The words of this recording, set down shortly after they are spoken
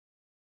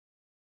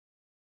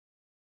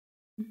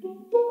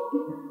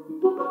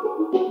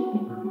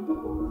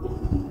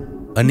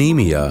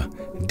Anemia,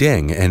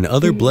 dengue, and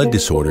other blood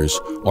disorders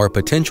are a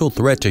potential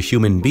threat to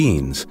human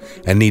beings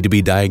and need to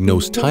be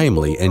diagnosed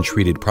timely and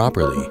treated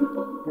properly.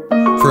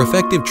 For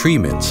effective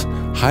treatments,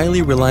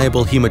 highly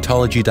reliable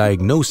hematology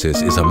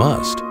diagnosis is a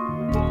must.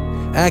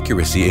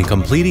 Accuracy in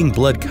completing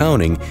blood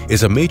counting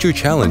is a major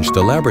challenge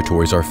the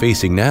laboratories are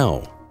facing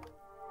now.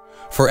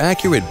 For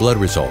accurate blood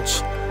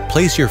results,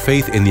 place your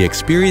faith in the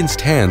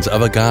experienced hands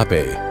of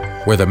Agappe,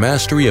 where the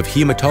mastery of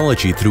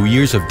hematology through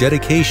years of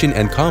dedication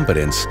and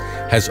competence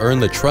has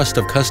earned the trust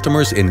of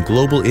customers in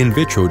global in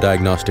vitro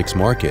diagnostics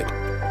market.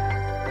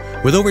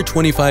 With over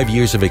 25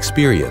 years of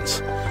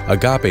experience,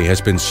 Agappe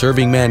has been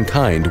serving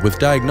mankind with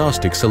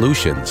diagnostic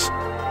solutions.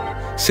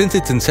 Since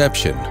its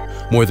inception,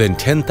 more than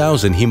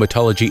 10,000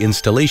 hematology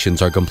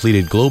installations are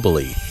completed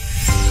globally.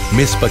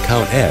 Mispa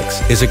Count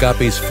X is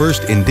Agappe's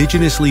first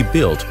indigenously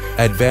built,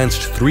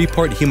 advanced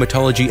 3-part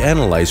hematology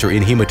analyzer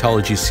in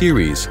hematology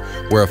series,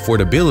 where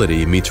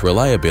affordability meets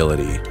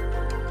reliability.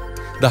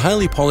 The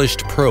highly polished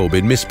probe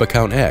in Mispa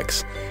Count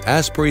X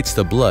aspirates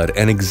the blood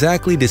and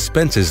exactly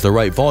dispenses the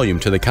right volume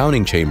to the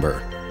counting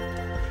chamber.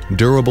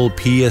 Durable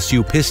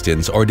PSU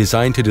pistons are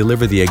designed to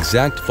deliver the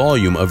exact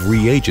volume of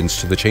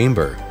reagents to the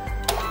chamber.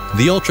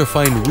 The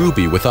ultrafine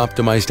ruby with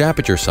optimized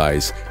aperture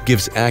size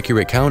gives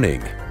accurate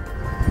counting.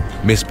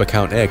 Mispa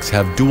Count X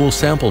have dual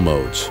sample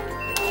modes.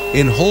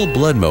 In whole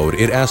blood mode,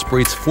 it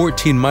aspirates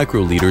 14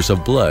 microliters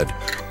of blood,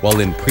 while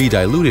in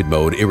pre-diluted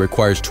mode, it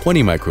requires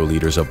 20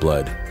 microliters of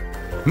blood.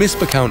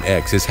 Mispa Count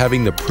X is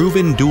having the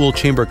proven dual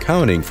chamber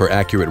counting for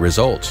accurate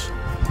results.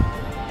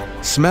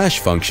 Smash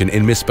function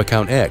in Mispa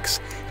Count X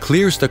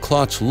clears the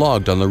clots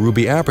logged on the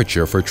ruby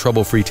aperture for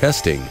trouble-free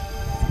testing.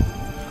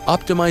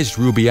 Optimized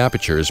ruby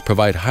apertures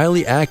provide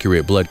highly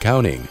accurate blood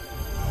counting.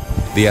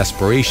 The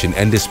aspiration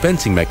and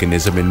dispensing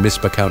mechanism in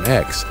Mispa Count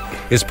X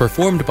is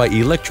performed by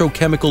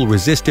electrochemical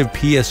resistive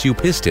PSU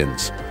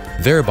pistons,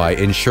 thereby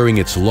ensuring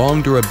its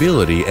long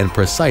durability and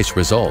precise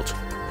result.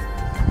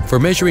 For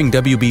measuring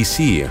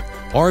WBC,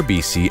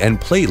 RBC,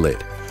 and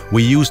platelet,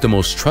 we use the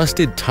most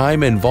trusted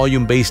time and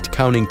volume-based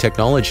counting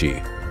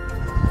technology.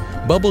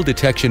 Bubble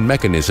detection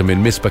mechanism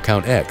in Mispa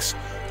Count X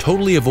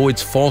totally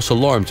avoids false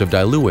alarms of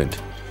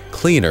diluent,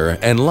 cleaner,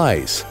 and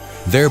lice,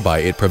 thereby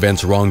it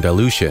prevents wrong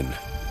dilution.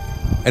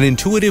 An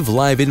intuitive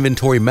live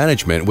inventory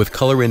management with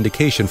color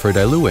indication for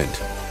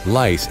diluent,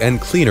 lice,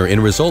 and cleaner in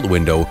result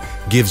window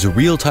gives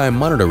real-time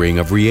monitoring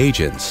of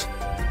reagents.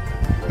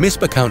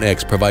 Mispa Count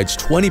X provides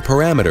 20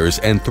 parameters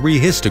and 3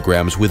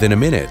 histograms within a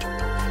minute.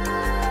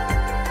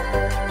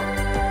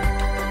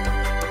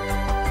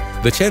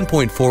 The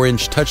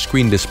 10.4-inch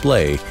touchscreen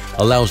display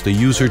allows the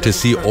user to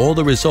see all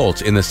the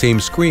results in the same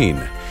screen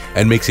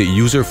and makes it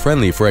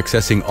user-friendly for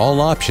accessing all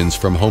options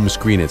from home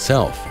screen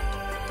itself.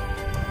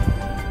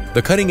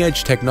 The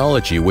cutting-edge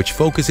technology which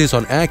focuses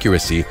on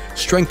accuracy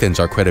strengthens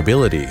our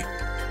credibility.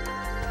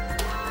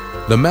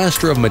 The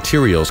master of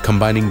materials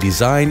combining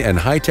design and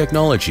high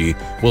technology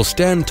will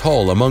stand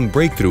tall among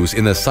breakthroughs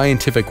in the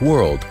scientific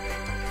world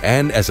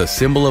and as a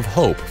symbol of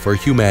hope for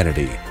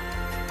humanity.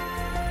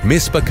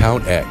 Mispa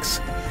Count X,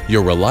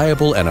 your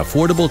reliable and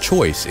affordable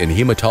choice in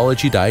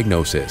hematology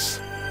diagnosis.